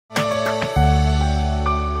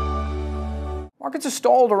Markets are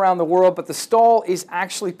stalled around the world, but the stall is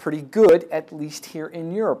actually pretty good, at least here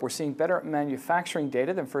in Europe. We're seeing better manufacturing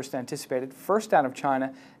data than first anticipated, first out of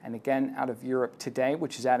China and again out of Europe today,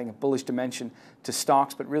 which is adding a bullish dimension to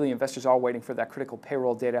stocks. But really, investors are waiting for that critical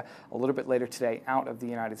payroll data a little bit later today out of the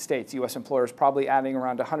United States. U.S. employers probably adding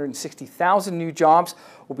around 160,000 new jobs.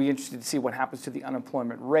 We'll be interested to see what happens to the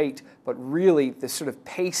unemployment rate. But really, the sort of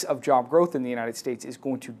pace of job growth in the United States is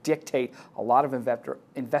going to dictate a lot of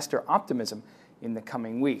investor optimism in the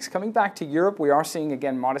coming weeks. Coming back to Europe, we are seeing,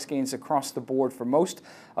 again, modest gains across the board for most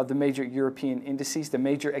of the major European indices. The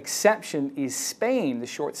major exception is Spain. The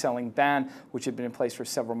short-selling ban, which had been in place for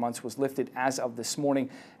several months, was lifted as of this morning,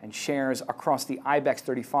 and shares across the IBEX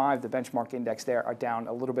 35, the benchmark index there, are down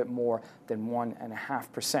a little bit more than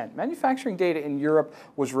 1.5%. Manufacturing data in Europe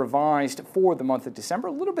was revised for the month of December,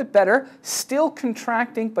 a little bit better, still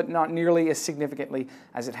contracting, but not nearly as significantly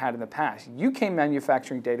as it had in the past. UK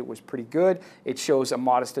manufacturing data was pretty good. It shows a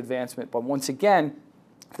modest advancement, but once again,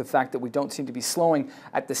 the fact that we don't seem to be slowing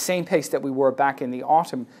at the same pace that we were back in the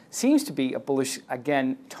autumn seems to be a bullish,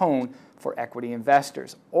 again, tone for equity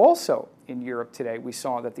investors. Also in Europe today, we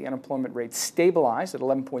saw that the unemployment rate stabilized at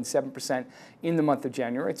 11.7% in the month of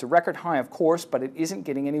January. It's a record high, of course, but it isn't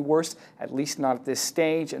getting any worse, at least not at this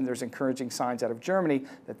stage, and there's encouraging signs out of Germany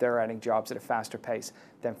that they're adding jobs at a faster pace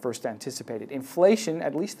than first anticipated. Inflation,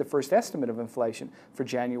 at least the first estimate of inflation for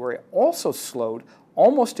January, also slowed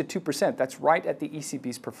almost to 2%. That's right at the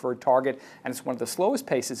ECB's preferred target, and it's one of the slowest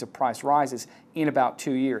paces of price rises in about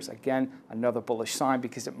 2 years. Again, another bullish sign,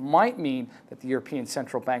 because it might mean that the European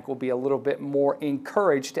Central Bank will be a little bit more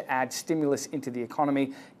encouraged to add stimulus into the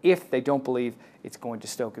economy if they don't believe it's going to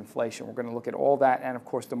stoke inflation. We're going to look at all that and, of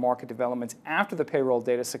course, the market developments after the payroll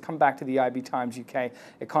data. So come back to the IB Times UK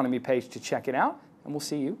economy page to check it out, and we'll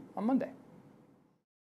see you on Monday.